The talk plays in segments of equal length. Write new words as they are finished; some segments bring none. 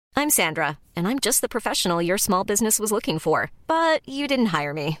I'm Sandra, and I'm just the professional your small business was looking for. But you didn't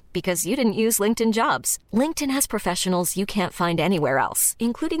hire me because you didn't use LinkedIn Jobs. LinkedIn has professionals you can't find anywhere else,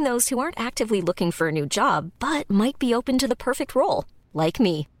 including those who aren't actively looking for a new job, but might be open to the perfect role, like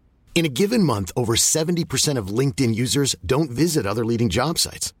me. In a given month, over 70% of LinkedIn users don't visit other leading job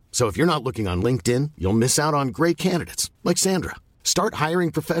sites. So if you're not looking on LinkedIn, you'll miss out on great candidates like Sandra. Start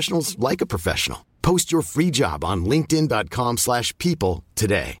hiring professionals like a professional. Post your free job on linkedin.com/people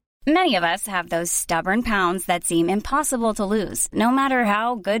today. Many of us have those stubborn pounds that seem impossible to lose, no matter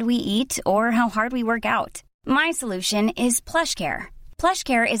how good we eat or how hard we work out. My solution is PlushCare.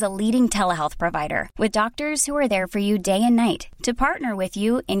 PlushCare is a leading telehealth provider with doctors who are there for you day and night to partner with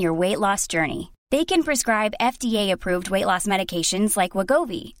you in your weight loss journey. They can prescribe FDA-approved weight loss medications like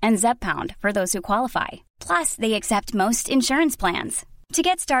Wegovy and Zepbound for those who qualify. Plus, they accept most insurance plans. To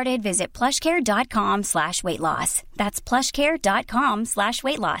get started, visit plushcare.com/weightloss. That's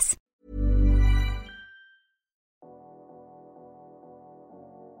plushcare.com/weightloss.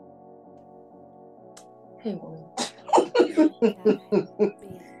 Hey, woman.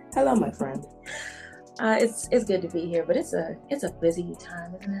 Hello, my friend. It's good to be here, but it's a busy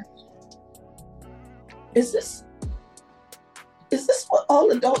time, isn't it? Is this what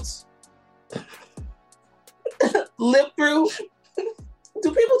all adults live through?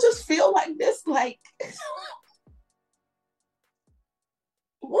 Do people just feel like this? Like,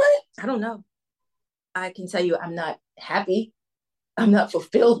 what? I don't know. I can tell you I'm not happy. I'm not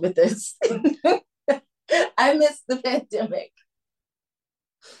fulfilled with this. I miss the pandemic.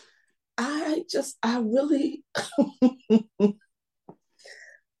 I really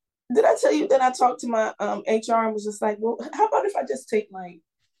did I tell you that I talked to my HR and was just like, well, how about if I just take like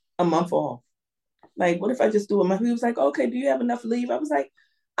a month off? Like, what if I just do a month? He was like, okay, do you have enough leave? I was like,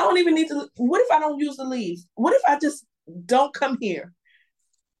 I don't even need to. What if I don't use the leave? What if I just don't come here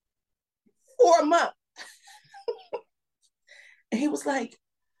for a month? And he was like,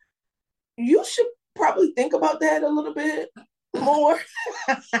 you should probably think about that a little bit more.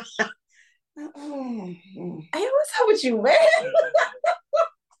 Hey, what's up with you, man?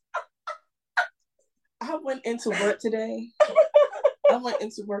 I went into work today.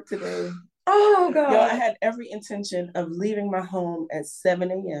 Oh, God. Yo, I had every intention of leaving my home at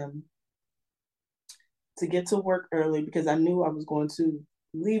 7 a.m. to get to work early because I knew I was going to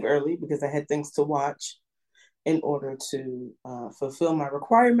leave early because I had things to watch in order to fulfill my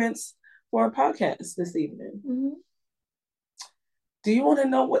requirements for a podcast this evening. Mm-hmm. Do you want to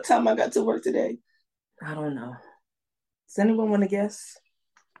know what time I got to work today? I don't know. Does anyone want to guess?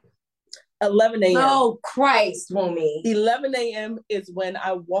 11 a.m. Oh, Christ, Mommy. 11 a.m. is when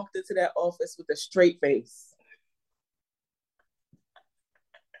I walked into that office with a straight face.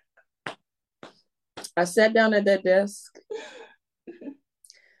 I sat down at that desk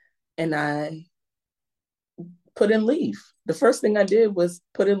and I put in leave. The first thing I did was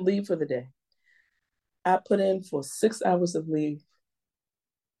put in leave for the day. I put in for 6 hours of leave.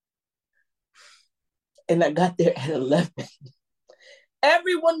 And I got there at 11.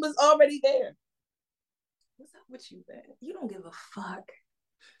 Everyone was already there. What's up with you, man? You don't give a fuck.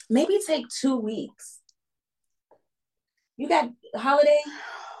 Maybe take 2 weeks. You got holiday?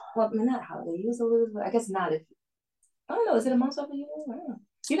 Well, not holiday. Use a lose. I guess not. If I don't know. Is it a month off of you? I don't know.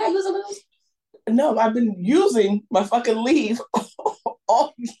 You got use a lose? No, I've been using my fucking leave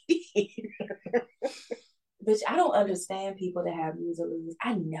all year. Bitch, I don't understand people that have use a lose.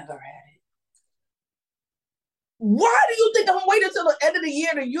 I never had it. Why do you think I'm waiting till the end of the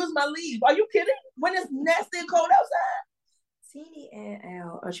year to use my leave? Are you kidding? When it's nasty and cold outside? Teeny and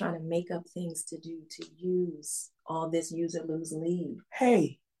Al are trying to make up things to do to use all this use or lose leave.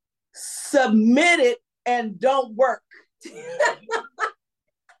 Hey, submit it and don't work.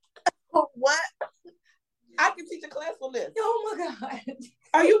 What? I can teach a class on this. Oh my God.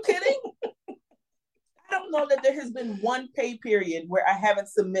 Are you kidding? I don't know that there has been one pay period where I haven't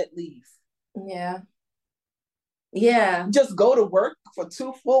submit leave. Yeah. Yeah. Just go to work for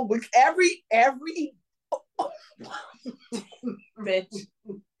 2 full weeks. Every Bitch.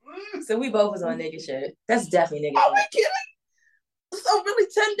 So we both was on nigga shit. That's definitely nigga shit. Are we shit. kidding? So really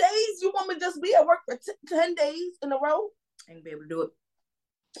 10 days? You want me to just be at work for 10 days in a row? I ain't be able to do it.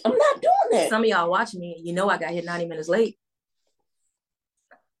 I'm not doing that. Some of y'all watching me, you know I got here 90 minutes late.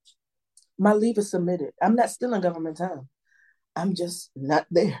 My leave is submitted. I'm not stealing government time. I'm just not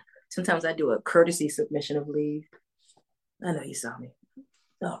there. Sometimes I do a courtesy submission of leave. I know you saw me.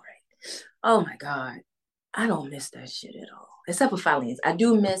 All right. Oh my God. I don't miss that shit at all. Except for Filene's. I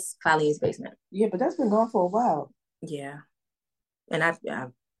do miss Filene's basement. Yeah, but that's been gone for a while. Yeah. And I've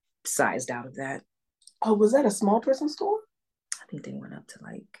sized out of that. Oh, was that a small person store? I think they went up to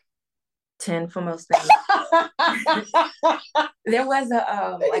like 10 for most things. There was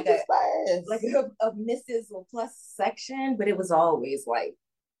a Mrs. or plus section, but it was always like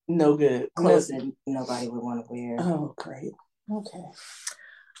no good. Clothes that nobody would want to wear. Oh, great. Okay.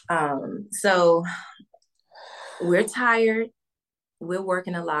 So we're tired, we're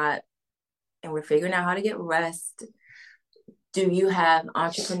working a lot, and we're figuring out how to get rest. Do you have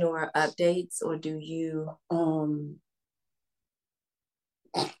entrepreneur updates, or do you?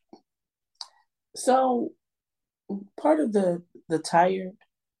 So part of the tired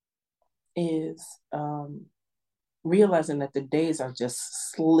is realizing that the days are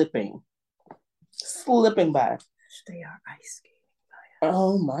just slipping by. They are ice skating by.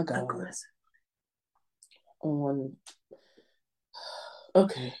 Oh my God.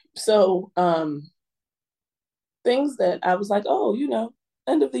 Okay. So things that I was like, oh,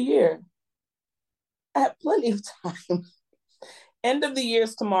 end of the year. I have plenty of time. End of the year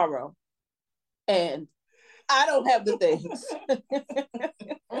is tomorrow. And I don't have the things.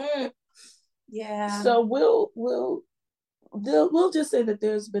 Yeah. So we'll just say that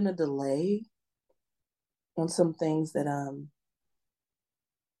there's been a delay on some things that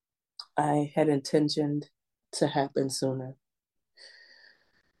I had intentioned to happen sooner.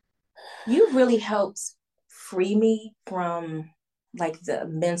 You really helped free me from like the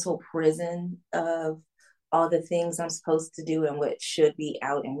mental prison of all the things I'm supposed to do and what should be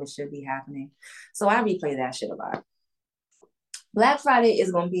out and what should be happening. So I replay that shit a lot. Black Friday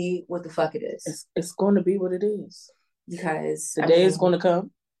is going to be what the fuck it is. It's going to be what it is. Because the day is going to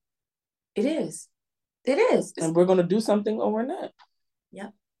come. It is. It is. And we're going to do something or we're not.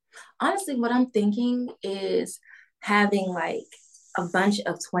 Yep. Honestly, what I'm thinking is having like a bunch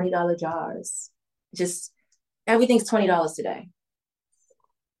of $20 jars. Just everything's $20 today.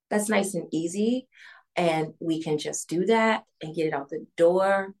 That's nice and easy. And we can just do that and get it out the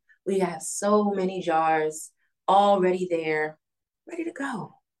door. We have so many jars already there, ready to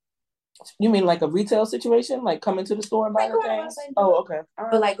go. You mean like a retail situation? Like come into the store and buy the things? Oh, okay.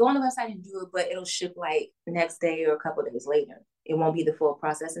 But like go on the website and do it, but it'll ship like the next day or a couple of days later. It won't be the full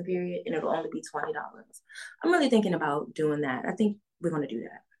processing period and it'll only be $20. I'm really thinking about doing that. I think we're going to do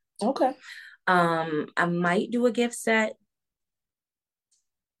that. Okay. I might do a gift set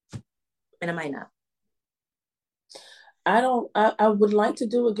and I might not. I would like to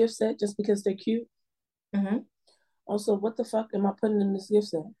do a gift set just because they're cute. Mm-hmm. Also, what the fuck am I putting in this gift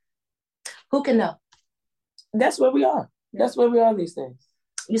set? Who can know? That's where we are. Yeah. That's where we are these days.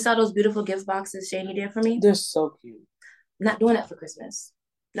 You saw those beautiful gift boxes Shani did for me? They're so cute. Not doing that for Christmas.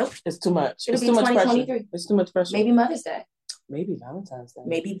 Nope. It's too much. It'll be too much pressure. It's too much pressure. Maybe Mother's Day. Maybe Valentine's Day.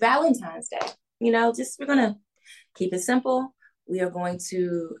 Maybe Valentine's Day. We're going to keep it simple. We are going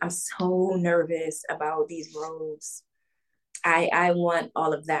to, I'm so nervous about these robes. I want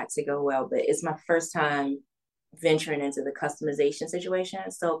all of that to go well, but it's my first time venturing into the customization situation.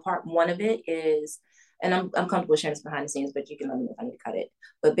 So part one of it is, and I'm comfortable sharing this behind the scenes, but you can let me know if I need to cut it.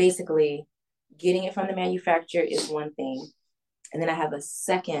 But basically, getting it from the manufacturer is one thing. And then I have a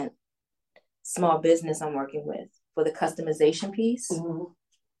second small business I'm working with for the customization piece. Mm-hmm.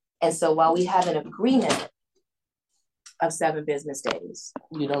 And so while we have an agreement of 7 business days.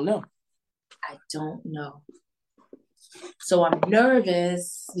 You don't know. I don't know. So I'm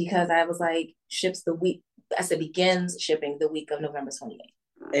nervous because I was like, ships the week, I said begins shipping the week of November 28th.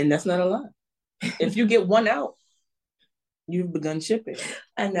 And that's not a lot. If you get one out, you've begun shipping.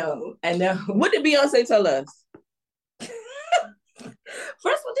 I know. What did Beyonce tell us?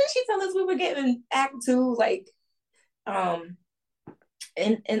 First, what did she tell us? We were getting Act 2 like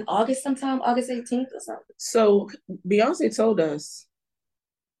in August sometime, August 18th or something. So Beyonce told us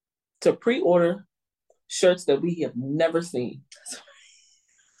to pre-order shirts that we have never seen.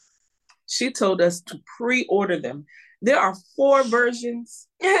 She told us to pre-order them. There are 4 versions.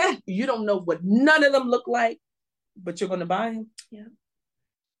 You don't know what none of them look like, but you're going to buy them. Yeah.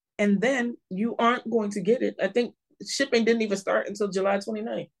 And then you aren't going to get it. I think shipping didn't even start until July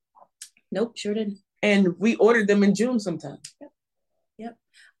 29th. Nope, sure didn't. And we ordered them in June sometime. Yep.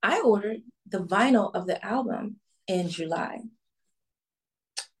 I ordered the vinyl of the album in July.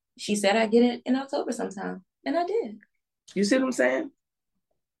 She said I'd get it in October sometime, and I did. You see what I'm saying?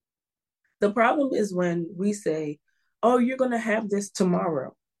 The problem is when we say, oh, you're going to have this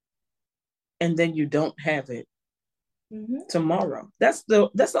tomorrow, and then you don't have it tomorrow. That's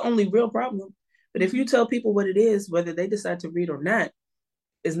the only real problem. But if you tell people what it is, whether they decide to read or not,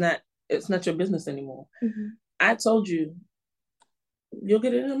 it's not your business anymore. Mm-hmm. I told you, you'll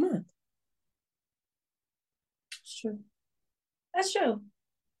get it in a month. It's true. That's true.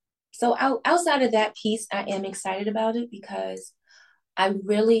 So outside of that piece, I am excited about it because I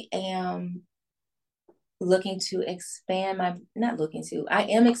really am I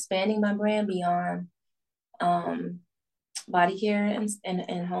am expanding my brand beyond body care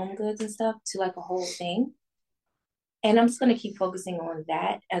and home goods and stuff to like a whole thing. And I'm just going to keep focusing on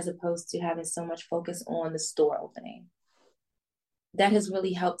that as opposed to having so much focus on the store opening. That has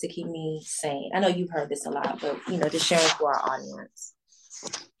really helped to keep me sane. I know you've heard this a lot, but just sharing for our audience.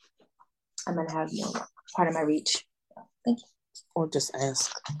 I'm going to have part of my reach. Thank you. Or just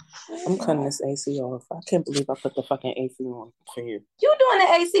ask. I'm cutting this AC off. I can't believe I put the fucking AC on for you. You doing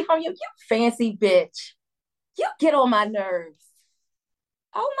the AC from you fancy bitch. You get on my nerves.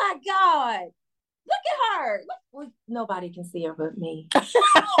 Oh my God. Look at her. Look, nobody can see her but me. It's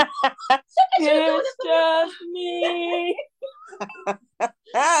just me.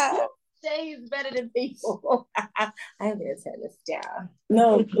 She's better than people. I'm going to turn this down.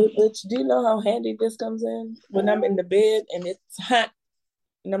 No, bitch, do you know how handy this comes in? When I'm in the bed and it's hot,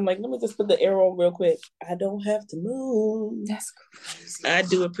 and I'm like, let me just put the air on real quick. I don't have to move. That's crazy. I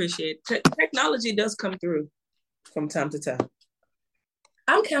do appreciate it. Technology does come through from time to time.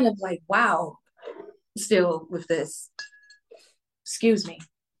 I'm kind of like, wow, still with this. Excuse me.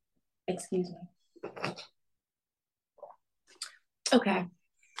 Okay.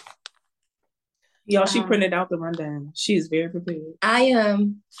 Y'all, she printed out the rundown. She is very prepared. I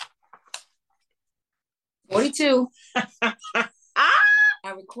am 42.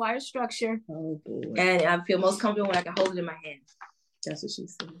 I require structure. Oh, boy. And I feel most comfortable when I can hold it in my hand. That's what she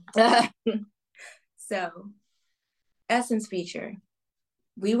said. So, Essence feature.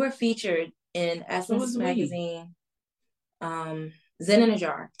 We were featured in Essence magazine. Zen in a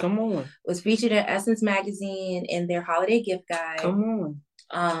Jar. Come on. Was featured in Essence magazine in their holiday gift guide. Come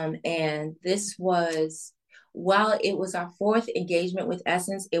on. And this was, while it was our 4th engagement with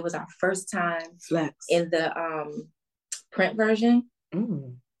Essence, it was our first time in the print version.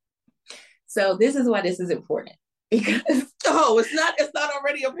 Mm. So this is why this is important. Because it's not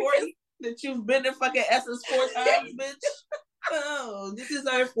already important that you've been to fucking Essence 4 times, bitch. Oh, this is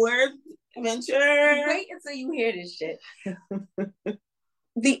our 4th venture. Wait until you hear this shit.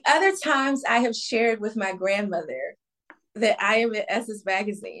 The other times I have shared with my grandmother that I am in Essence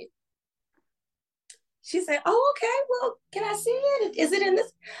magazine, she said, oh, okay, well, can I see it? Is it in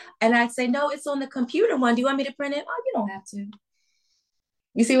this? And I'd say, no, it's on the computer one. Do you want me to print it? Oh, you don't have to.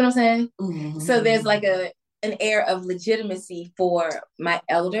 You see what I'm saying? Mm-hmm. So there's like an air of legitimacy for my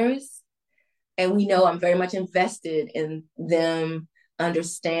elders. And we know I'm very much invested in them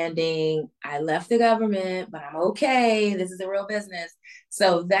understanding I left the government, but I'm okay. This is a real business.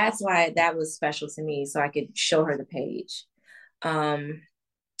 So that's why that was special to me, so I could show her the page.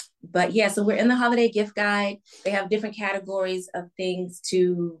 But yeah, so we're in the holiday gift guide. They have different categories of things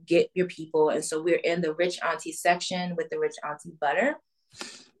to get your people. And so we're in the Rich Auntie section with the Rich Auntie butter.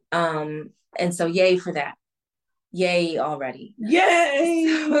 And so yay for that. Yay already. Yay!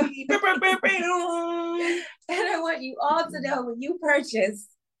 And I want you all to know, when you purchase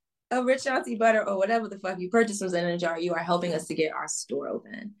a Rich Auntie butter or whatever the fuck you purchase from Zen in a Jar, you are helping us to get our store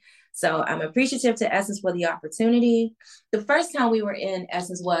open. So I'm appreciative to Essence for the opportunity. The first time we were in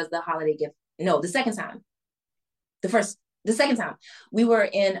Essence was the holiday gift. No, the second time. The second time we were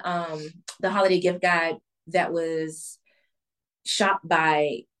in the holiday gift guide that was shopped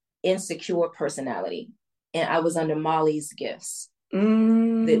by Insecure Personality. And I was under Molly's Gifts.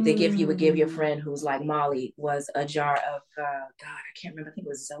 The gift you would give your friend who's like Molly was a jar of, I can't remember. I think it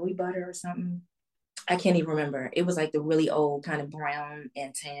was Zoe butter or something. I can't even remember. It was like the really old kind of brown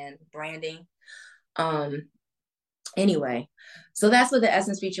and tan branding. Anyway, so that's what the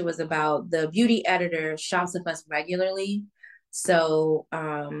Essence feature was about. The beauty editor shops with us regularly. So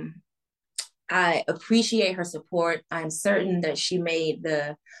I appreciate her support. I'm certain that she made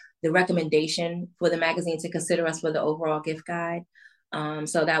the recommendation for the magazine to consider us for the overall gift guide.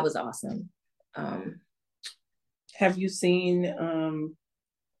 So that was awesome. Have you seen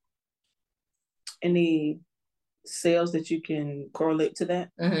any sales that you can correlate to that?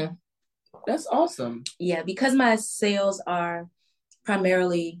 Mm-hmm. That's awesome. Yeah, because my sales are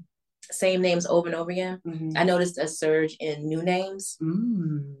primarily same names over and over again. Mm-hmm. I noticed a surge in new names.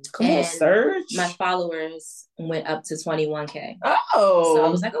 Come on, surge. My followers went up to 21K. Oh. So I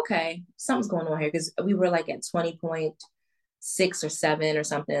was like, okay, something's going on here, because we were like at 20.6 or 7 or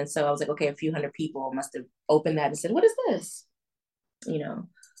something. So I was like, okay, a few hundred people must have opened that and said, what is this?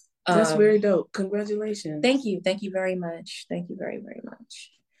 That's very dope. Congratulations. Thank you. Thank you very much. Thank you very, very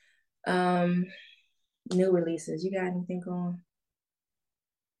much. New releases. You got anything going?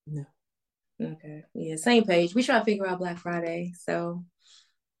 No. Okay. Yeah, same page. We try to figure out Black Friday. So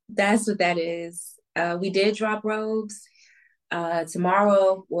that's what that is. We did drop robes.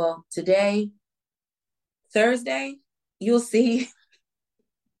 Tomorrow, well, today, Thursday, you'll see.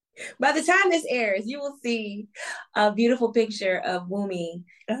 By the time this airs, you will see a beautiful picture of Wumi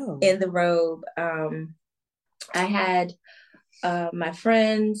in the robe. I had my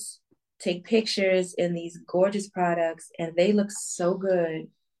friends take pictures in these gorgeous products, and they look so good.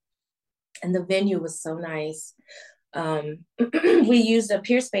 And the venue was so nice. We used a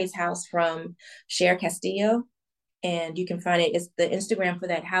Peer Space house from Cher Castillo, and you can find it. It's the Instagram for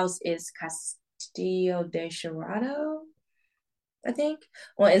that house is Castillo de Chirado, I think,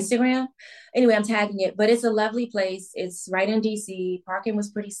 on Instagram. Anyway, I'm tagging it, but it's a lovely place. It's right in DC. Parking was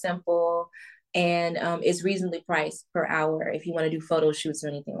pretty simple, and it's reasonably priced per hour if you want to do photo shoots or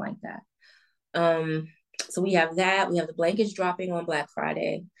anything like that. So we have that. We have the blankets dropping on Black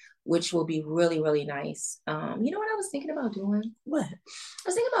Friday, which will be really, really nice. You know what I was thinking about doing? What? I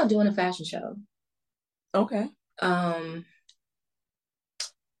was thinking about doing a fashion show. Okay. I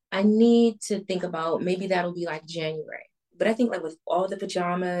need to think about, maybe that'll be like January. But I think like with all the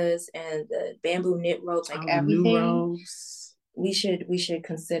pajamas and the bamboo knit ropes, like everything, we should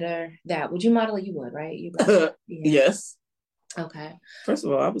consider that. Would you model it? You would, right? You would. Yeah. Yes. Okay. First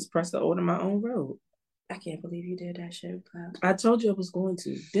of all, I was pressed to order my own robe. I can't believe you did that shit, Cloud. I told you I was going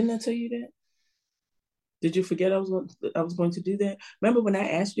to. Didn't I tell you that? Did you forget I was going to do that? Remember when I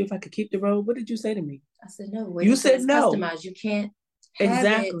asked you if I could keep the robe? What did you say to me? I said no. You said no. Customized. You can't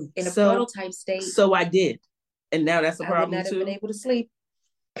have it in a prototype state. So I did, and now that's a problem too. I would not have been able to sleep.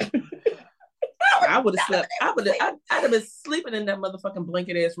 I would have slept. I'd have been sleeping in that motherfucking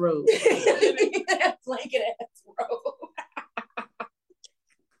blanket ass robe. Blanket ass robe.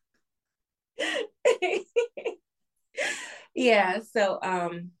 Yeah, so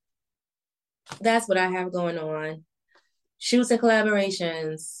that's what I have going on. Shoots and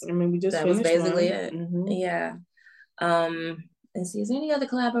collaborations. I mean, we just that was basically it. Mm-hmm. Yeah. And see, is there any other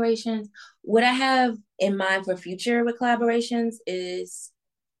collaborations? What I have in mind for future with collaborations is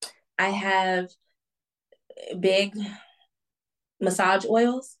I have big massage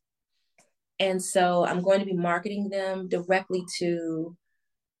oils. And so I'm going to be marketing them directly to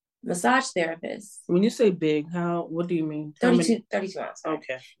massage therapists. When you say big, what do you mean? 32 ounce.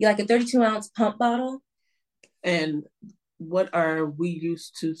 Okay. You like a 32 ounce pump bottle? And what are we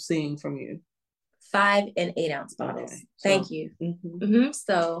used to seeing from you? 5 and 8 ounce bottles. Okay. Thank you.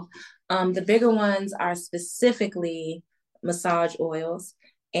 So the bigger ones are specifically massage oils,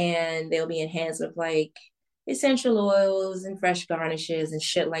 and they'll be enhanced with like essential oils and fresh garnishes and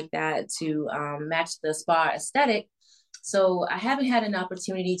shit like that to match the spa aesthetic. So I haven't had an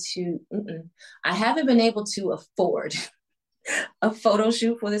opportunity I haven't been able to afford a photo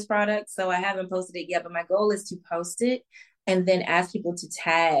shoot for this product. So I haven't posted it yet, but my goal is to post it and then ask people to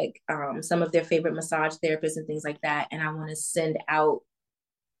tag some of their favorite massage therapists and things like that. And I want to send out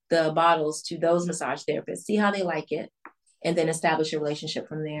the bottles to those massage therapists, see how they like it, and then establish a relationship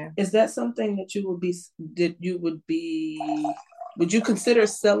from there. Is that something that would you consider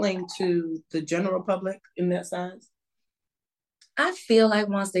selling to the general public in that size? I feel like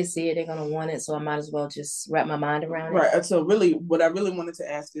once they see it, they're going to want it. So I might as well just wrap my mind around it. Right. So really, what I really wanted to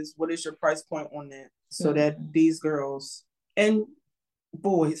ask is, what is your price point on that? So that these girls and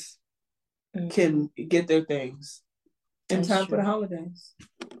boys can get their things in time for the holidays.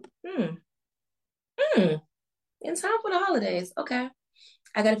 In time for the holidays. Okay.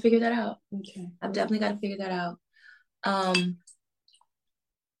 I got to figure that out. Okay. I've definitely got to figure that out.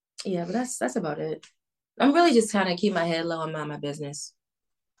 Yeah, but that's about it. I'm really just trying to keep my head low and mind my business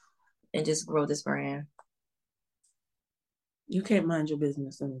and just grow this brand. You can't mind your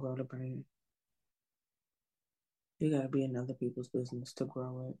business and grow the brand. You gotta be in other people's business to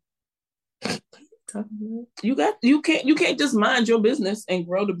grow it. You can't just mind your business and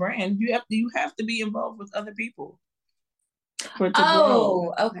grow the brand. You have to be involved with other people for it to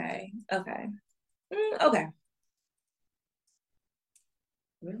grow. Okay. Okay.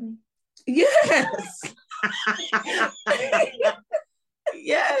 Really? Yes.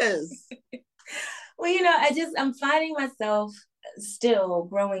 Yes. Well, I'm finding myself still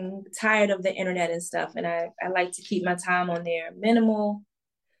growing tired of the internet and stuff. And I like to keep my time on there minimal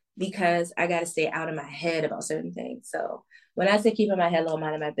because I got to stay out of my head about certain things. So when I say keeping my head low,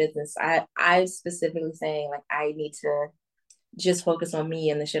 minding my business, I specifically saying like I need to just focus on me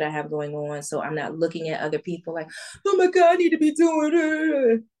and the shit I have going on. So I'm not looking at other people like, oh my God, I need to be doing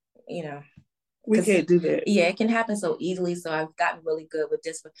it. We can't do that. Yeah, it can happen so easily. So I've gotten really good with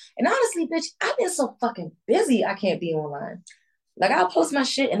this. And honestly, bitch, I've been so fucking busy. I can't be online. Like I'll post my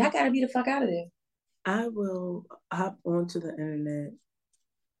shit and I gotta be the fuck out of there. I will hop onto the internet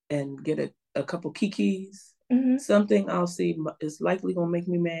and get a couple kikis Something I'll see is likely gonna make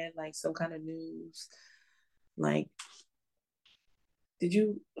me mad, like some kind of news. Like,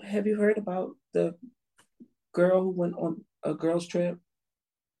 have you heard about the girl who went on a girls trip?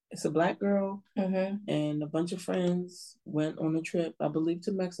 It's a Black girl, and a bunch of friends went on a trip, I believe,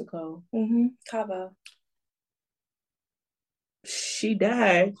 to Mexico. Cabo. She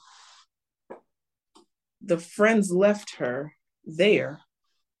died. The friends left her there.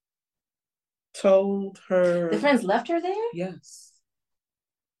 Told her. The friends left her there? Yes.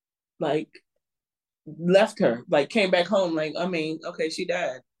 Like, left her. Like, came back home. Like, I mean, okay, she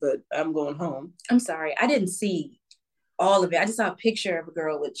died, but I'm going home. I'm sorry. I didn't see all of it. I just saw a picture of a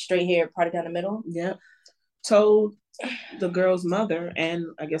girl with straight hair parted down the middle. Yep. Told the girl's mother and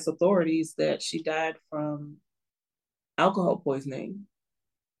I guess authorities that she died from alcohol poisoning.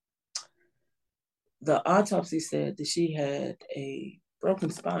 The autopsy said that she had a broken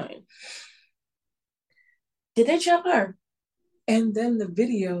spine. Did they jump her? And then the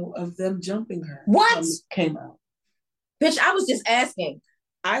video of them jumping her came out. Bitch, I was just asking.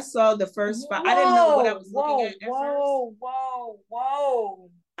 I saw the first five. I didn't know what I was looking at first. Whoa.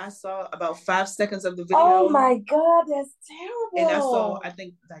 I saw about 5 seconds of the video. Oh my God, that's terrible. And I saw, I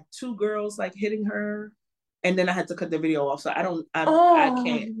think, like 2 girls like hitting her. And then I had to cut the video off. So I can't.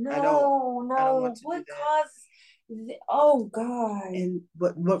 I don't want to what caused? Oh God. And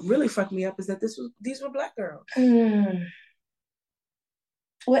what really fucked me up is that these were Black girls.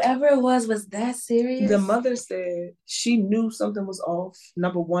 Whatever it was that serious? The mother said she knew something was off.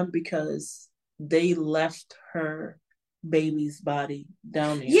 Number one, because they left her baby's body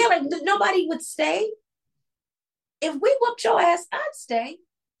down there. Yeah, like nobody would stay. If we whooped your ass, I'd stay.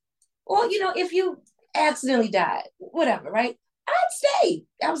 Or, if you accidentally died, whatever, right? I'd stay.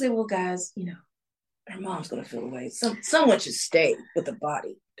 I would say, well, guys, her mom's going to feel away. Someone should stay with the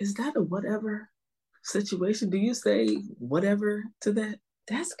body. Is that a whatever situation? Do you say whatever to that?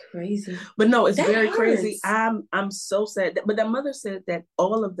 That's crazy. But no, it's very crazy. I'm so sad. But that mother said that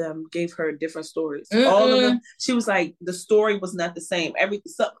all of them gave her different stories. All of them. She was like, the story was not the same.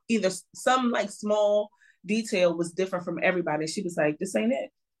 Some like small detail was different from everybody. She was like, this ain't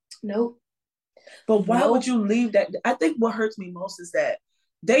it. Nope. But why would you leave that? I think what hurts me most is that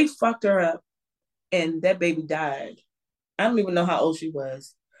they fucked her up and that baby died. I don't even know how old she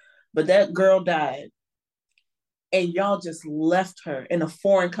was, but that girl died. And y'all just left her in a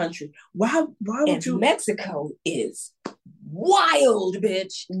foreign country. Why would you? Mexico is wild,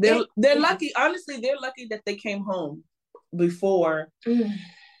 bitch. They're lucky. Honestly, they're lucky that they came home before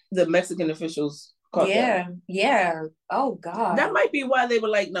the Mexican officials caught them. Yeah. Oh God. That might be why they were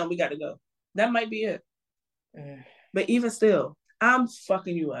like, no, we got to go. That might be it. But even still, I'm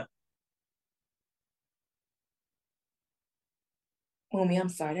fucking you up. Umi, I'm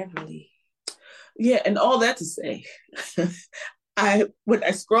sorry. That really. Yeah, and all that to say, when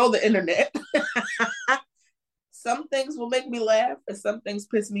I scroll the internet, some things will make me laugh and some things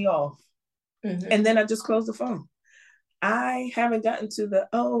piss me off. And then I just close the phone. I haven't gotten to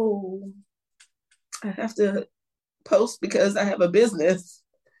I have to post because I have a business.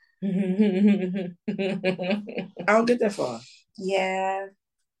 I don't get that far. Yeah.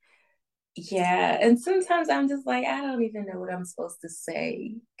 And sometimes I'm just like, I don't even know what I'm supposed to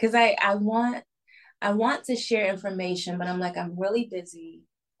say. Because I want to share information, but I'm like, I'm really busy.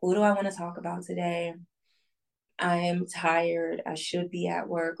 Who do I want to talk about today? I'm tired. I should be at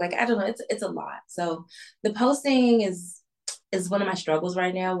work. Like, I don't know. It's a lot. So the posting is one of my struggles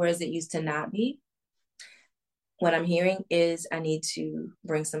right now, whereas it used to not be. What I'm hearing is I need to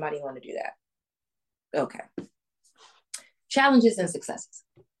bring somebody on to do that. Okay. Challenges and successes.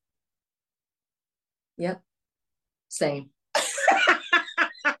 Yep. Same.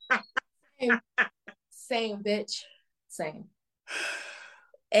 Same, bitch. Same.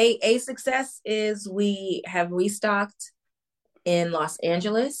 A success is we have restocked in Los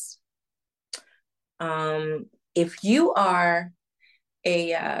Angeles. If you are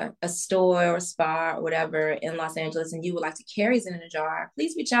a store or spa or whatever in Los Angeles and you would like to carry in a jar,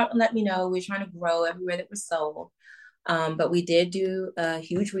 please reach out and let me know. We're trying to grow everywhere that we're sold. But we did do a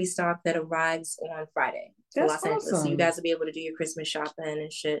huge restock that arrives on Friday for Los Angeles. So you guys will be able to do your Christmas shopping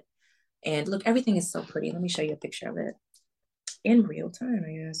and shit. And look, everything is so pretty. Let me show you a picture of it in real time,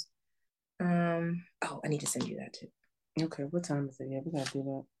 I guess. I need to send you that too. Okay, what time is it? Yeah, we gotta do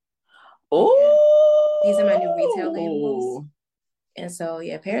that. Oh, these are my new retail labels. And so,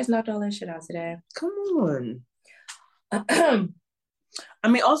 yeah, Paris knocked all that shit out today. Come on. I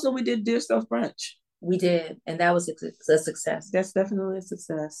mean, also we did Dear Stuff Brunch. We did, and that was a success. That's definitely a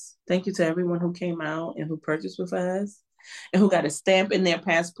success. Thank you to everyone who came out and who purchased with us. and who got a stamp in their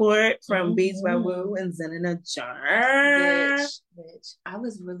passport from Beads by Woo and Zen in a jar. Bitch, I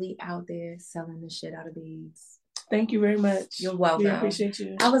was really out there selling the shit out of beads. Thank you very much. You're welcome. We appreciate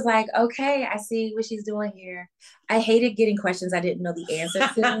you. I was like, okay, I see what she's doing here. I hated getting questions I didn't know the answer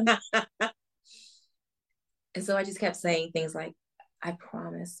to. And so I just kept saying things like, I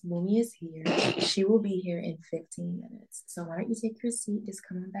promise, Mumi is here. She will be here in 15 minutes. So why don't you take your seat? Just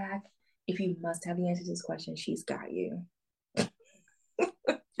come on back. If you must have the answer to this question, she's got you.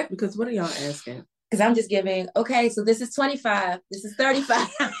 Because what are y'all asking? Because I'm just giving, okay, so this is 25. This is 35.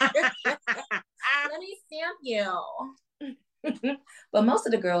 Let me stamp you. But most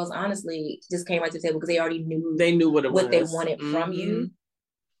of the girls, honestly, just came right to the table because they already knew. They knew what they wanted from you.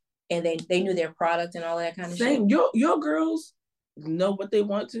 And they knew their product and all that kind of shit. Your girls know what they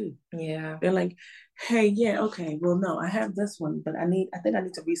want to. Yeah. They're like, hey, yeah, okay, well, no, I have this one, but I think I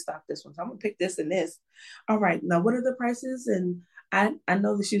need to restock this one. So I'm gonna pick this and this. All right, now what are the prices? And I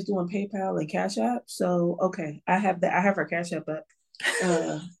know that she's doing PayPal and Cash App. So okay, I have her Cash App up.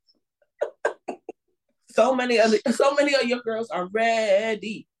 So many of your girls are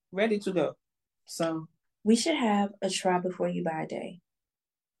ready to go. So we should have a try before you buy day.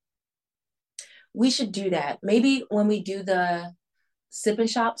 We should do that. Maybe when we do the sip-in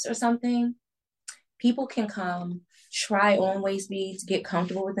shops or something, people can come, try on waist beads, get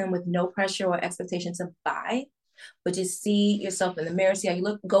comfortable with them with no pressure or expectation to buy, but just see yourself in the mirror, see how you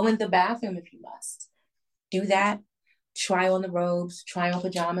look. Go in the bathroom if you must. Do that. Try on the robes, try on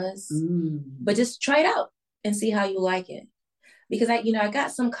pajamas, but just try it out and see how you like it. Because I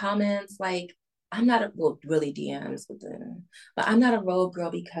got some comments like, I'm not really DMs with them, but I'm not a robe girl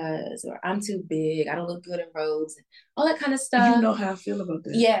because, or I'm too big, I don't look good in robes, all that kind of stuff. You know how I feel about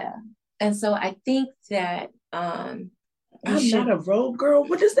that. Yeah. And so I think that I'm not a robe girl.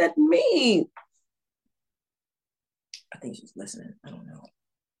 What does that mean? I think she's listening. I don't know.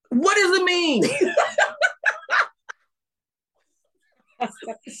 What does it mean?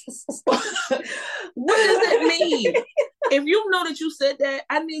 What does that mean? If you know that you said that,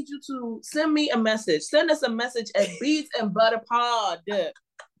 I need you to send me a message. Send us a message at Beads and Butter Pod.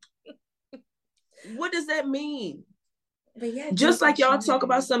 What does that mean? But yeah, just like y'all talk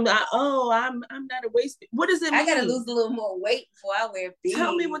about something. I'm not a waist. What does it mean? I gotta lose a little more weight before I wear beads.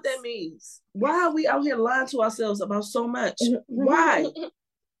 Tell me what that means. Why are we out here lying to ourselves about so much? Why?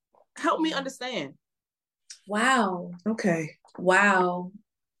 Help me understand. Wow. Okay. Wow.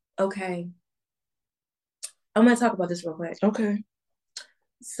 Okay. I'm going to talk about this real quick. Okay.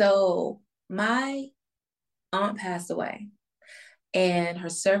 So my aunt passed away and her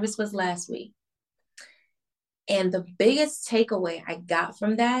service was last week. And the biggest takeaway I got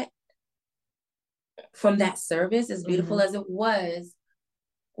from that service, as beautiful as it was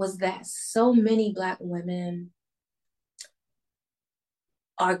that so many Black women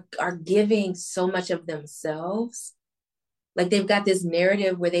are giving so much of themselves. Like they've got this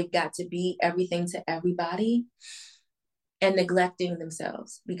narrative where they've got to be everything to everybody and neglecting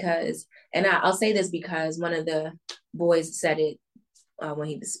themselves because, and I'll say this because one of the boys said it when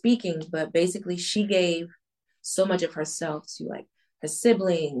he was speaking, but basically she gave so much of herself to like her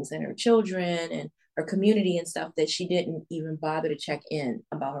siblings and her children and her community and stuff that she didn't even bother to check in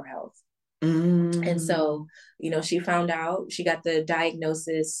about her health. And so, she found out, she got the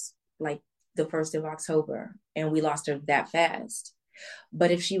diagnosis like the 1st of October and we lost her that fast. But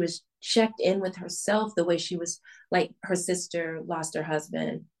if she was checked in with herself the way she was, like her sister lost her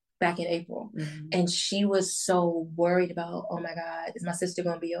husband back in April. And she was so worried about, oh my God, is my sister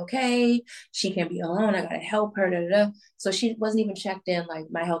going to be okay? She can't be alone. I got to help her. Da, da, da. So she wasn't even checked in. Like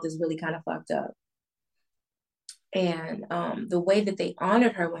my health is really kind of fucked up. And the way that they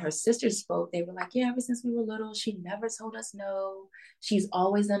honored her when her sisters spoke, they were like, yeah, ever since we were little, she never told us no. She's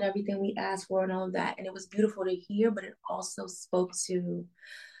always done everything we asked for and all of that. And it was beautiful to hear, but it also spoke to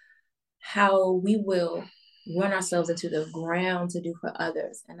how we will run ourselves into the ground to do for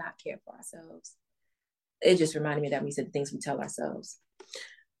others and not care for ourselves. It just reminded me that we said the things we tell ourselves.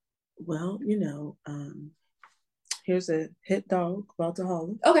 Well, here's a hit dog about to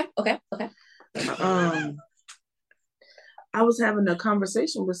holler. Okay. I was having a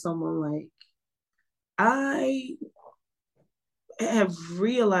conversation with someone like, I have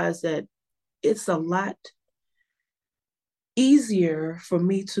realized that it's a lot easier for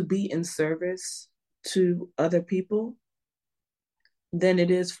me to be in service to other people than it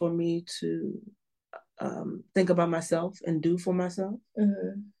is for me to think about myself and do for myself.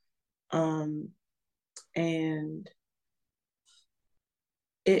 And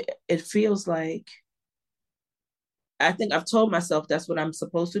it feels like I think I've told myself that's what I'm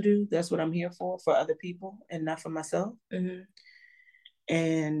supposed to do. That's what I'm here for other people and not for myself. Mm-hmm.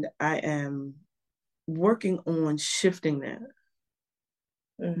 And I am working on shifting that.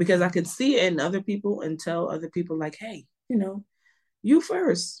 Mm-hmm. Because I can see it in other people and tell other people like, hey, you know, you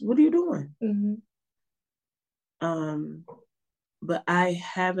first. What are you doing? Mm-hmm. But I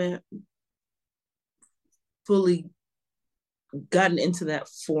haven't fully gotten into that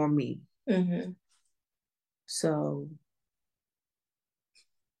for me. Mm-hmm. So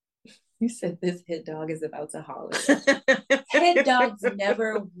you said this hit dog is about to holler. Hit dogs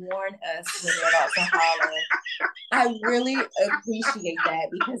never warn us when they're about to holler. I really appreciate that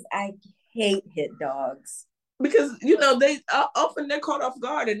because I hate hit dogs. Because you know they often they're caught off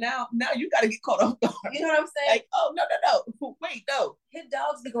guard, and now you got to get caught off guard. You know what I'm saying? Like, oh no, wait, no. Hit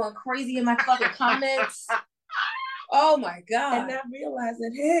dogs be going crazy in my fucking comments. Oh my god! And I realized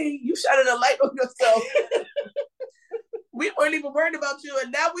that hey, you shining a light on yourself. We weren't even worried about you,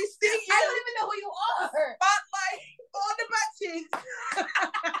 and now we see you. I don't even know who you are. Spotlight on the butt cheeks.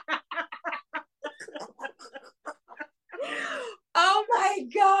 Oh my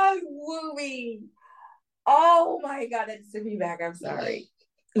god, Wooey. Oh my god, that took me back. I'm sorry.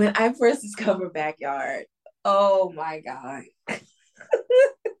 When I first discovered Backyard, oh my god.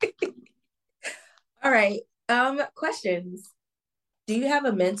 All right. Questions. Do you have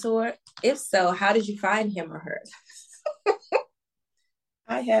a mentor? If so, how did you find him or her?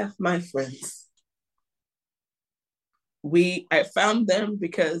 I have my friends. I found them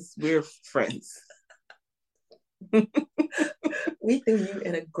because we're friends. We threw you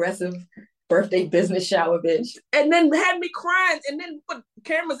an aggressive birthday business shower, bitch. And then had me crying and then put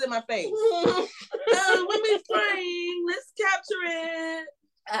cameras in my face. Let me frame. Let's capture it.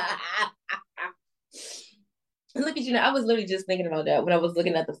 Look at you now. I was literally just thinking about that when I was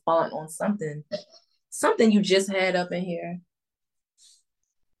looking at the font on something you just had up in here.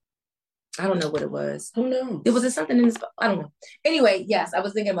 I don't know what it was. Who knows? It was something in this. I don't know. Anyway, yes, I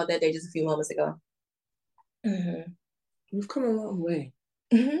was thinking about that day just a few moments ago. Mm-hmm. We've come a long way.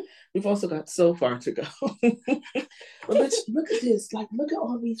 Mm-hmm. We've also got so far to go. But bitch, look at this. Like, look at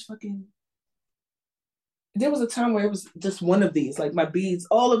all these fucking. There was a time where it was just one of these. Like my beads,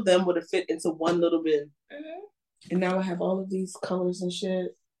 all of them would have fit into one little bin. Mm-hmm. And now I have all of these colors and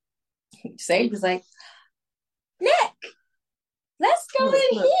shit. Sage was like, Nick, let's go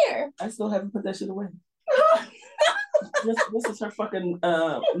here. I still haven't put that shit away. This is her fucking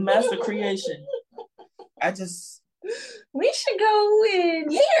master creation. We should go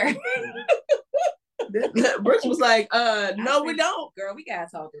in here. Brooks was like, no, we don't. Girl, we gotta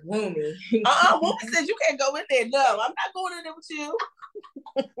talk to Woomy. Woomy says you can't go in there. No, I'm not going in there with you.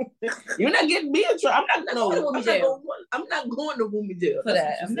 You're not getting me in trouble. I'm not going to Woomy jail. For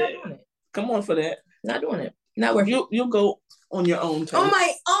that. I'm not doing it. Come on for that. Not doing it. Not worth it. You'll go on your own terms. On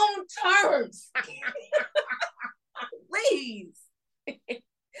my own terms. Please.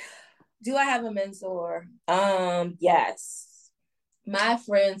 Do I have a mentor? Yes. My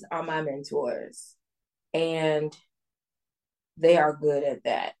friends are my mentors. And they are good at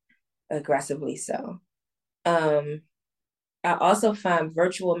that. Aggressively so. I also find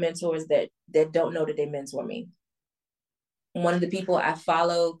virtual mentors that don't know that they mentor me. One of the people I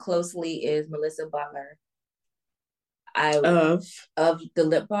follow closely is Melissa Butler. Of the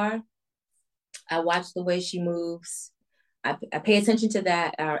Lip Bar. I watch the way she moves. I pay attention to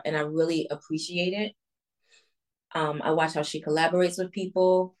that and I really appreciate it. I watch how she collaborates with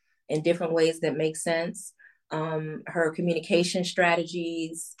people in different ways that make sense. Her communication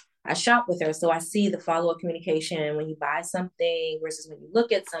strategies. I shop with her, so I see the follow-up communication when you buy something versus when you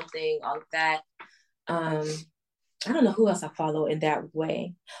look at something, all of that. I don't know who else I follow in that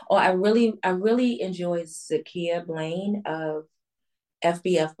way. Oh, I really enjoy Zakia Blaine of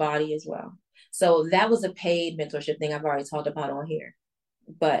FBF Body as well. So that was a paid mentorship thing I've already talked about on here.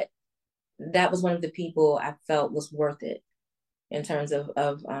 But that was one of the people I felt was worth it in terms of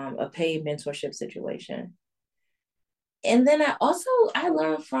a paid mentorship situation. And then I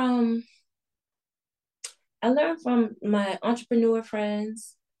learned from my entrepreneur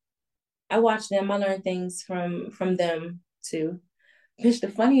friends. I watch them. I learn things from them too. Bitch, the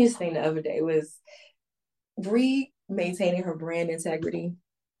funniest thing the other day was Bree maintaining her brand integrity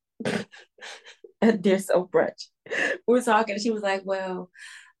at Dear Self Brunch. We were talking and she was like, well,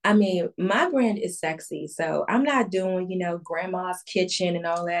 I mean, my brand is sexy. So I'm not doing, grandma's kitchen and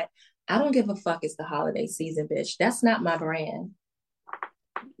all that. I don't give a fuck. It's the holiday season, bitch. That's not my brand.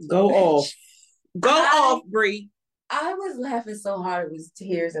 Go off. Go off, Bree. I was laughing so hard it was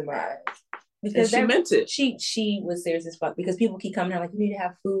tears in my eyes. because she meant it. She was serious as fuck because people keep coming out like, you need to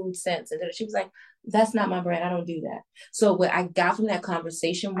have food sense, and she was like, that's not my brand. I don't do that. So what I got from that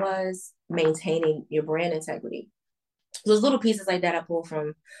conversation was maintaining your brand integrity. So those little pieces like that I pull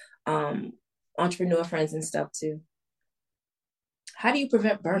from entrepreneur friends and stuff too. How do you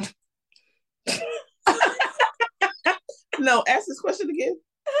prevent burnout? No, ask this question again.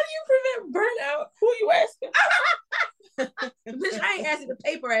 How do you prevent burnout? Who are you asking? Bitch, I ain't asking, the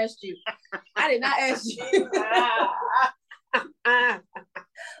paper asked you. I did not ask you.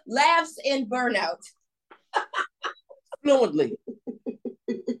 Laughs and burnout. Fluently.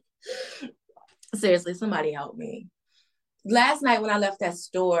 Seriously, somebody help me. Last night when I left that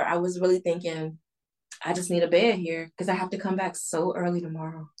store, I was really thinking, I just need a bed here because I have to come back so early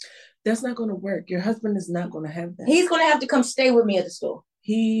tomorrow. That's not going to work. Your husband is not going to have that. He's going to have to come stay with me at the store.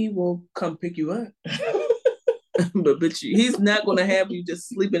 He will come pick you up. but he's not going to have you just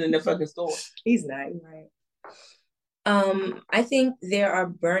sleeping in the fucking store. He's not, right. I think there are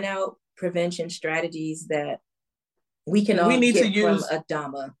burnout prevention strategies that we can all get to use from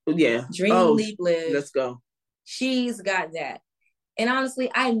Adama. Yeah. Dream, Leap, Live. Let's go. She's got that. And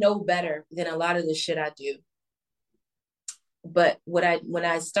honestly, I know better than a lot of the shit I do. But when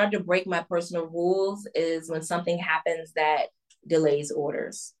I start to break my personal rules is when something happens that delays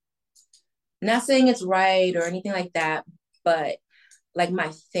orders. Not saying it's right or anything like that, but like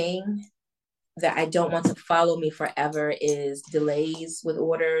my thing that I don't want to follow me forever is delays with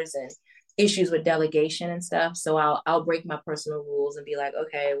orders and issues with delegation and stuff. So I'll break my personal rules and be like,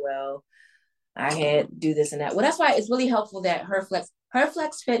 okay, well, I can't do this and that. Well, that's why it's really helpful that Her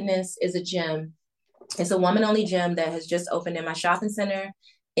Flex Fitness is a gym. It's a woman-only gym that has just opened in my shopping center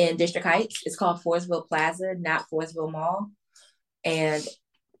in District Heights. It's called Forestville Plaza, not Forestville Mall. And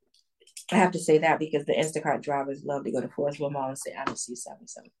I have to say that because the Instacart drivers love to go to Forestville Mall and say, I don't see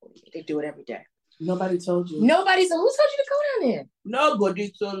 7748. They do it every day. Nobody told you. Who told you to go down there?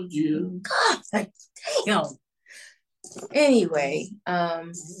 Nobody told you. God, damn. Anyway,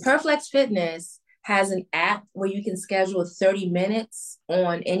 Her Flex Fitness has an app where you can schedule 30 minutes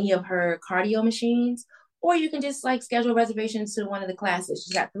on any of her cardio machines, or you can just like schedule reservations to one of the classes.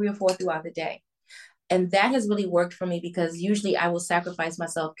 She's got 3 or 4 throughout the day. And that has really worked for me because usually I will sacrifice my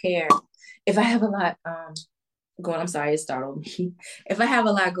self-care if I have a lot I'm sorry, it startled me. If I have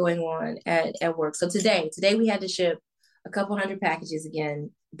a lot going on at work. So today we had to ship a couple 100 packages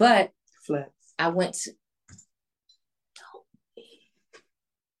again, but Flex. I went to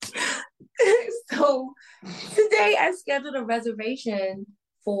so today I scheduled a reservation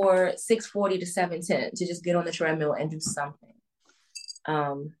for 6:40 to 7:10 to just get on the treadmill and do something.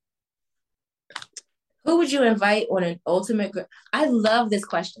 Who would you invite on an ultimate? I love this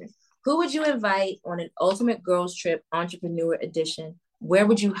question. Who would you invite on an ultimate girls trip entrepreneur edition? Where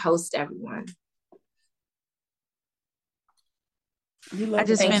would you host everyone? I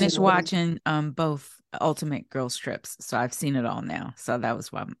just finished watching both Ultimate Girls Trips, so I've seen it all now. So that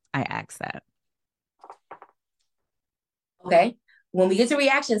was why I asked that. Okay. When we get to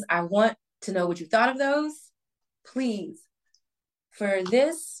reactions, I want to know what you thought of those. Please. For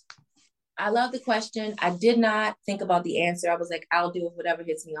this, I love the question. I did not think about the answer. I was like, I'll do whatever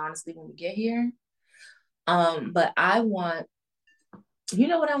hits me honestly when we get here. But I want, you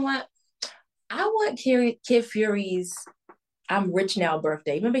know what I want? I want Kid Fury's I'm Rich Now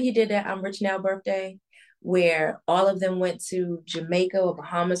birthday. Remember he did that I'm Rich Now birthday where all of them went to Jamaica or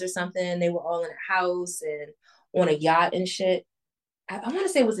Bahamas or something. They were all in a house and on a yacht and shit. I want to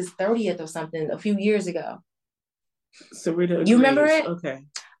say it was his 30th or something a few years ago. Sarita, you remember it? Okay.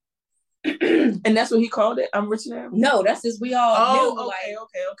 And that's what he called it? I'm Rich Now? No, that's just we all knew.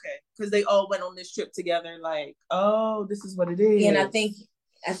 Okay. Because they all went on this trip together like, oh, this is what it is. And I think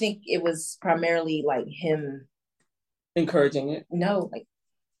it was primarily like him encouraging it. No, like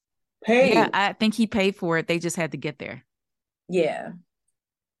paid. Yeah, I think he paid for it. They just had to get there. Yeah.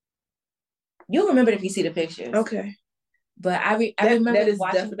 You'll remember if you see the pictures. Okay. But I remember that is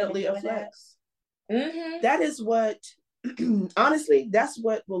definitely a flex. Mm-hmm. That is what honestly, that's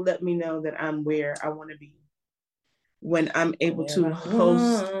what will let me know that I'm where I want to be when I'm able to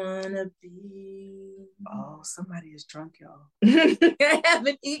host. Oh, somebody is drunk, y'all. I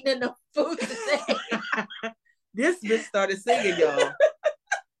haven't eaten enough food today. This bitch started singing, y'all.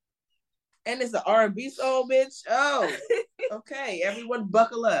 And it's an R&B song, bitch. Oh, okay. Everyone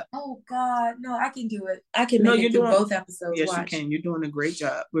buckle up. Oh, God. No, I can do it. I can make it through both episodes. Yes, you can. You're doing a great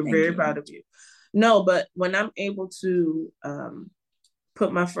job. We're very proud of you. No, but when I'm able to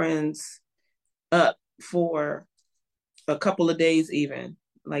put my friends up for a couple of days even,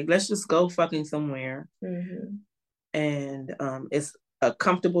 like, let's just go fucking somewhere. Mm-hmm. And it's a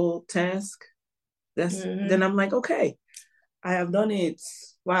comfortable task. Then I'm like, okay, I have done it.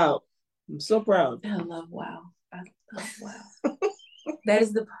 Wow. I'm so proud. I love wow. Wow. That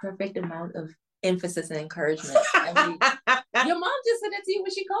is the perfect amount of emphasis and encouragement. Your mom just said that to you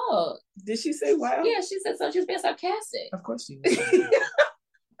when she called. Did she say wow? Yeah, she said so. She was being sarcastic. Of course she was.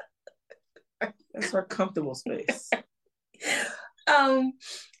 That's her comfortable space.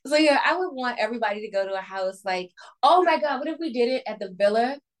 So yeah, I would want everybody to go to a house like, oh my God, what if we did it at the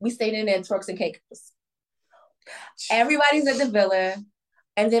villa? We stayed in there in Turks and Caicos. Everybody's at the villa.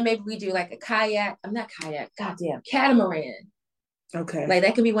 And then maybe we do like a kayak. I'm not kayak. Goddamn. Catamaran. Okay. Like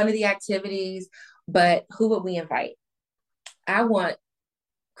that could be one of the activities. But who would we invite? I want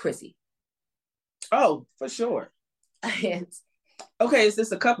Chrissy. Oh, for sure. Okay, is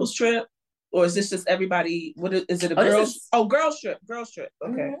this a couples trip? Or is this just everybody? What is it? Girls trip. Girls trip.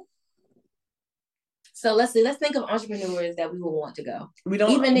 Okay. Mm-hmm. So let's see. Let's think of entrepreneurs that we would want to go. We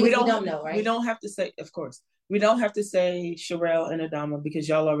don't know, right? We don't have to say, of course. We don't have to say Sherelle and Adama because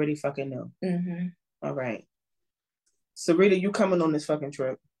y'all already fucking know. Mm-hmm. All right. Sarita, you coming on this fucking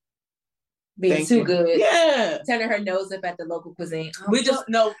trip? Being too good. Yeah. Turning her nose up at the local cuisine. We just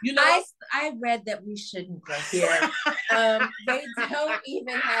know, I read that we shouldn't go here. They don't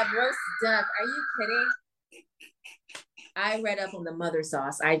even have roast duck. Are you kidding? I read up on the mother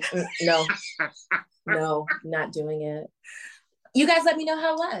sauce. No, not doing it. You guys let me know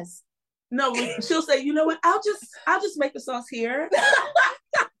how it was. No, she'll say, you know what? I'll just make the sauce here.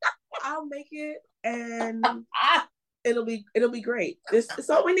 I'll make it and it'll be great. It's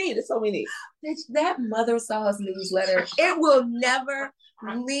all we need. It's all we need. Bitch, that mother sauce newsletter, it will never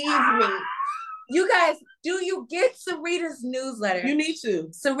leave me. You guys, do you get Sarita's newsletter? You need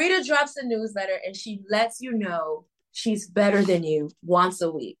to. Sarita drops a newsletter and she lets you know she's better than you once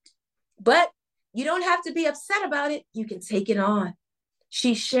a week. But you don't have to be upset about it. You can take it on.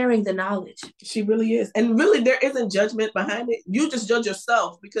 She's sharing the knowledge. She really is. And really, there isn't judgment behind it. You just judge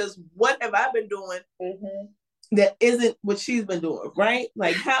yourself because what have I been doing that isn't what she's been doing, right?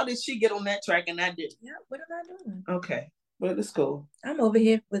 Like, how did she get on that track and I didn't? Yeah, what am I doing? Okay. Well, it's cool. I'm over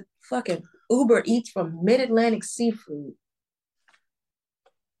here with fucking Uber Eats from Mid-Atlantic Seafood.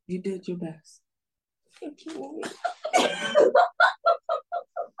 You did your best. Thank you.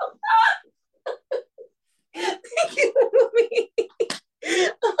 Thank you, Movie.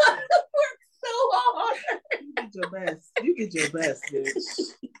 I worked so hard. You get your best, bitch.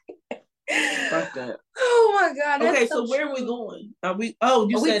 Fuck that. Oh my God. Okay, so where are we going? Are we? Oh,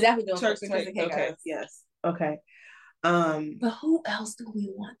 you said definitely doing Turks and Caicos. Okay, yes. Okay. But who else do we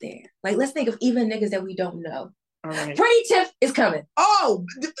want there? Like, let's think of even niggas that we don't know. All right. Pretty Tiff is coming. Oh,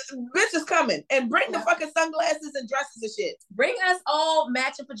 bitch is coming. And bring the fucking sunglasses and dresses and shit. Bring us all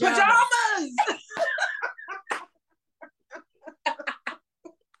matching pajamas.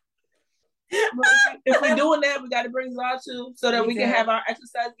 If we're doing that, we got to bring Zah too, so that we can have our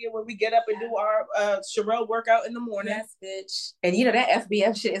exercise gear when we get up and do our Sherelle workout in the morning. Yes, bitch. And you know that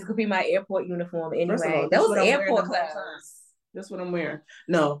FBF shit is gonna be my airport uniform anyway. That was airport clothes. That's what I'm wearing.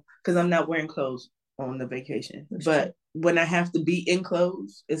 No, because I'm not wearing clothes on the vacation. But when I have to be in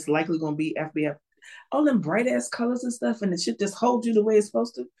clothes, it's likely gonna be FBF. All them bright ass colors and stuff, and the shit just holds you the way it's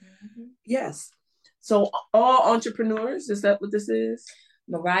supposed to. Mm-hmm. Yes. So all entrepreneurs, is that what this is?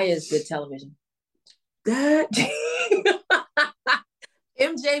 Mariah's good television. That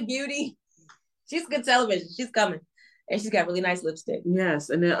MJ Beauty. She's good television. She's coming. And she's got really nice lipstick. Yes.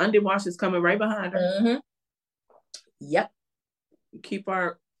 And then Underwash is coming right behind her. Mm-hmm. Yep. Keep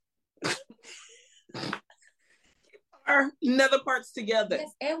our nether parts together.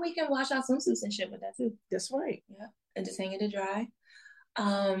 Yes, and we can wash our swimsuits and shit with that too. That's right. Yeah. And just hang it to dry.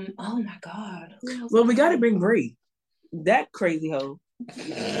 Oh my God. Well, we gotta bring Bree. That crazy hoe.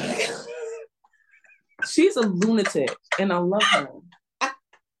 She's a lunatic and I love her.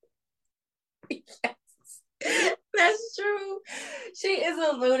 Yes, that's true. She is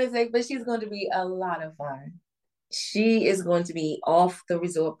a lunatic, but she's going to be a lot of fun. She is going to be off the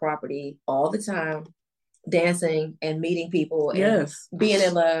resort property all the time, dancing and meeting people and being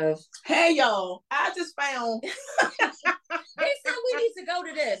in love. Hey y'all, I just found they said we need to go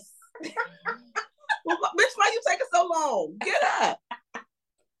to this. Well, bitch, why you taking so long? Get up.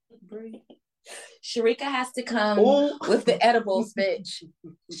 Sharika has to come with the edibles, bitch.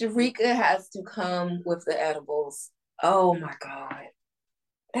 Sharika has to come with the edibles. Oh my God.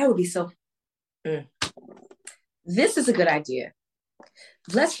 That would be so... This is a good idea.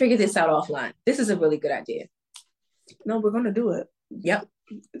 Let's figure this out offline. This is a really good idea. No, we're going to do it. Yep.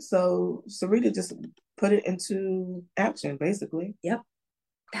 So Sarita just put it into action, basically. Yep.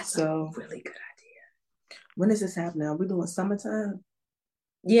 That's a really good idea. When does this happen now? We're doing summertime?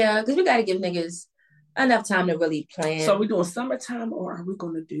 Yeah, because we got to give niggas enough time to really plan. So are we doing summertime or are we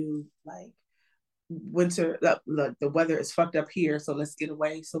going to do like winter? The weather is fucked up here, so let's get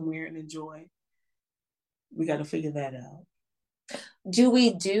away somewhere and enjoy. We got to figure that out. Do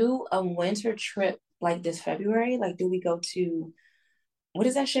we do a winter trip like this February? Like, do we go to, what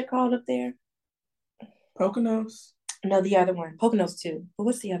is that shit called up there? Poconos? No, the other one. Poconos too. But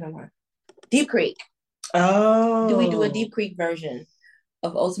what's the other one? Deep Creek. Oh. Do we do a Deep Creek version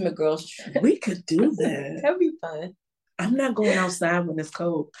of Ultimate Girls Trip? We could do that. That'd be fun. I'm not going outside when it's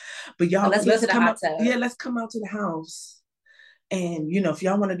cold. But y'all, let's come out. Yeah, let's come out to the house. And, if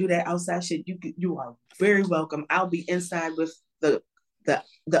y'all want to do that outside shit, you are very welcome. I'll be inside with the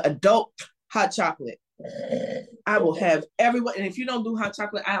adult hot chocolate. I will have everyone. And if you don't do hot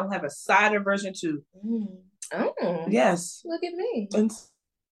chocolate, I'll have a cider version too. Oh. Yes. Look at me. And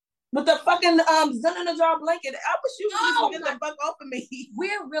with the fucking Zen in a jar blanket. I wish you would just get the fuck off of me.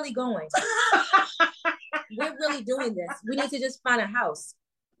 We're really going. We're really doing this. We need to just find a house.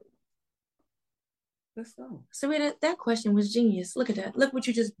 Let's go. Serena, that question was genius. Look at that. Look what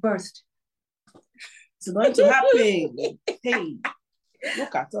you just burst. It's going to happen. Hey,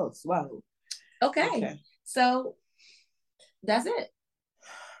 look at those. Wow. Okay. So that's it.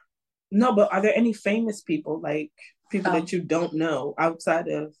 No, but are there any famous people, like people that you don't know outside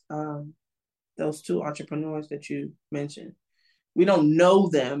of those two entrepreneurs that you mentioned? We don't know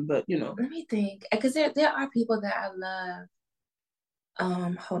them, but Let me think, because there are people that I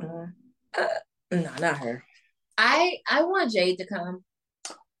love. Hold on. No, not her. I want Jade to come.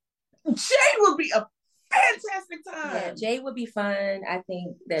 Jade would be a fantastic time. Yeah, Jade would be fun. I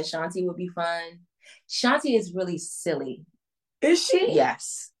think that Shanti would be fun. Shanti is really silly. Is she?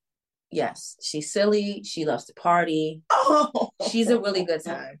 Yes. She's silly. She loves to party. Oh. She's a really good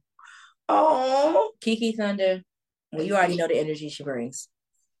time. Oh. Kiki Thunder. Well, you already know the energy she brings.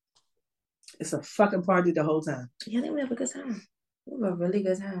 It's a fucking party the whole time. Yeah, I think we have a good time. We have a really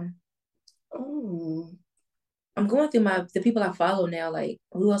good time. Oh. I'm going through the people I follow now, like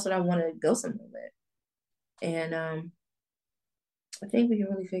who else would I want to go somewhere with? And I think we can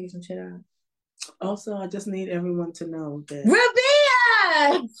really figure some shit out. Also, I just need everyone to know that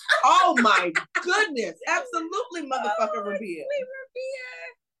Rabia! Oh my goodness. Absolutely, motherfucker, Rabia.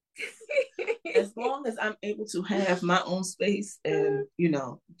 As long as I'm able to have my own space and,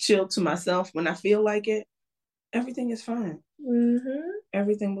 chill to myself when I feel like it, everything is fine. Mm-hmm.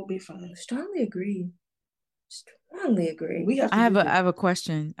 Everything will be fine. Strongly agree. I have a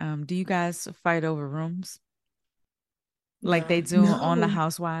question. Do you guys fight over rooms? Like they do on the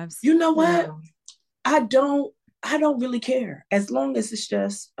Housewives? You know what? No. I don't really care. As long as it's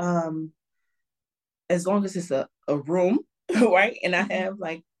just as long as it's a room, right? And I have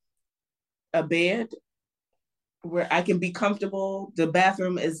like a bed where I can be comfortable. The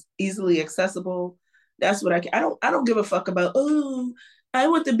bathroom is easily accessible. That's what I don't give a fuck about, I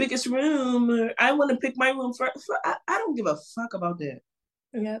want the biggest room, or I want to pick my room first. I don't give a fuck about that.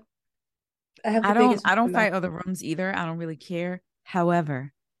 Yep. I don't fight other rooms either. I don't really care.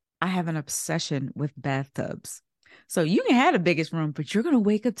 However, I have an obsession with bathtubs. So you can have the biggest room, but you're gonna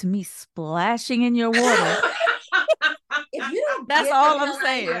wake up to me splashing in your water. If you don't, that's all I'm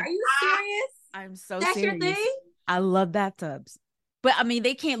saying. Are you serious? I'm so that's serious. That's your thing? I love bathtubs. But I mean,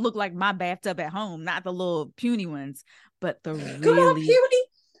 they can't look like my bathtub at home, not the little puny ones, but the really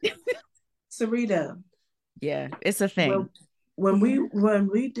puny. Sarita. Yeah, it's a thing. When we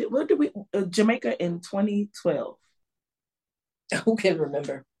did, what did we Jamaica in 2012? Who can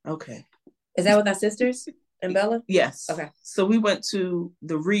remember? Okay. Is that with our sisters and Bella? Yes. Okay. So we went to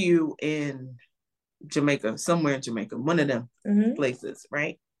the Rio in Jamaica, somewhere in Jamaica, one of them places,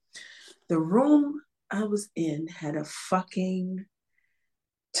 right? The room I was in had a fucking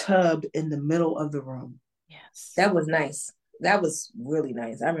tub in the middle of the room. Yes. That was nice. That was really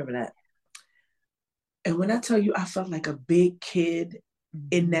nice. I remember that. And when I tell you, I felt like a big kid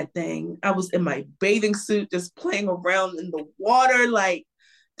in that thing. I was in my bathing suit, just playing around in the water. Like,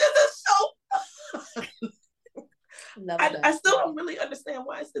 this is so I still don't really understand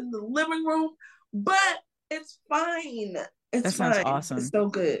why it's in the living room, but it's fine. It's fine. Sounds awesome. It's so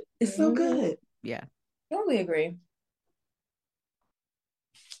good. It's so good. Yeah. Totally agree.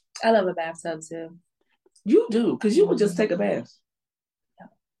 I love a bathtub too. You do, because you would just take a bath.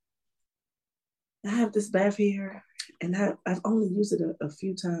 I have this bath here, and I've only used it a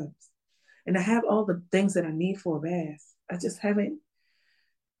few times. And I have all the things that I need for a bath. I just haven't.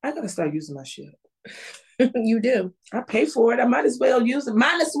 I gotta start using my shit. You do. I pay for it. I might as well use it.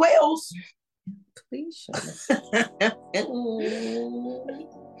 Might as well. Please shut up.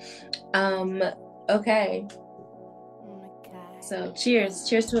 Okay. So cheers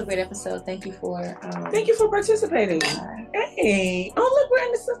to a great episode. Thank you for participating. Hey, look, we're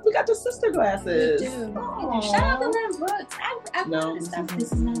in we got the sister glasses. We do. Shout out to Lynn Brooks. I no, this is not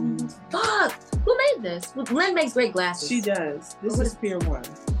Lynn Brooks. Fuck, who made this? Lynn makes great glasses. She does. This is Pier 1.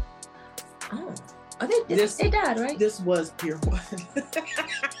 Oh, they died, right? This was Pier 1.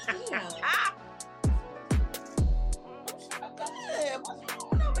 Yeah.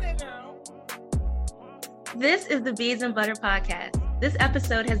 This is the Beads and Butter Podcast. This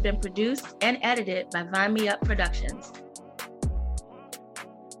episode has been produced and edited by Vine Me Up Productions.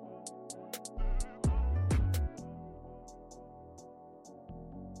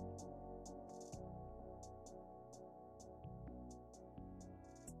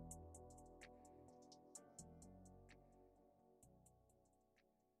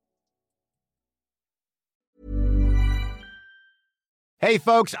 Hey,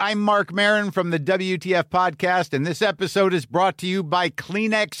 folks, I'm Mark Maron from the WTF Podcast, and this episode is brought to you by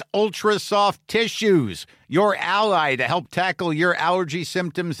Kleenex Ultra Soft Tissues, your ally to help tackle your allergy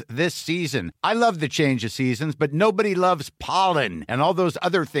symptoms this season. I love the change of seasons, but nobody loves pollen and all those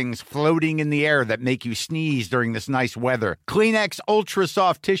other things floating in the air that make you sneeze during this nice weather. Kleenex Ultra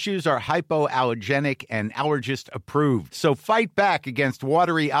Soft Tissues are hypoallergenic and allergist approved, so fight back against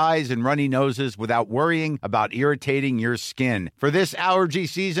watery eyes and runny noses without worrying about irritating your skin. For this allergy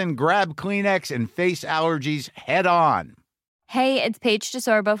season, grab Kleenex and face allergies head on. Hey, it's Paige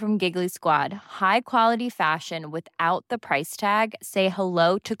DeSorbo from Giggly Squad. High quality fashion without the price tag. Say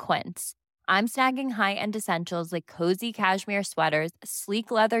hello to Quince. I'm snagging high-end essentials like cozy cashmere sweaters,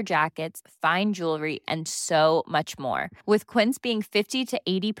 sleek leather jackets, fine jewelry, and so much more. With Quince being 50 to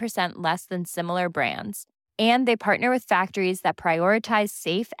 80% less than similar brands. And they partner with factories that prioritize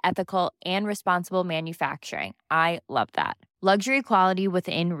safe, ethical, and responsible manufacturing. I love that. Luxury quality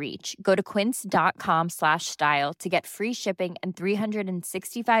within reach. Go to quince.com/style to get free shipping and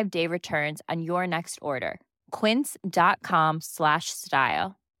 365-day returns on your next order.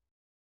 Quince.com/style.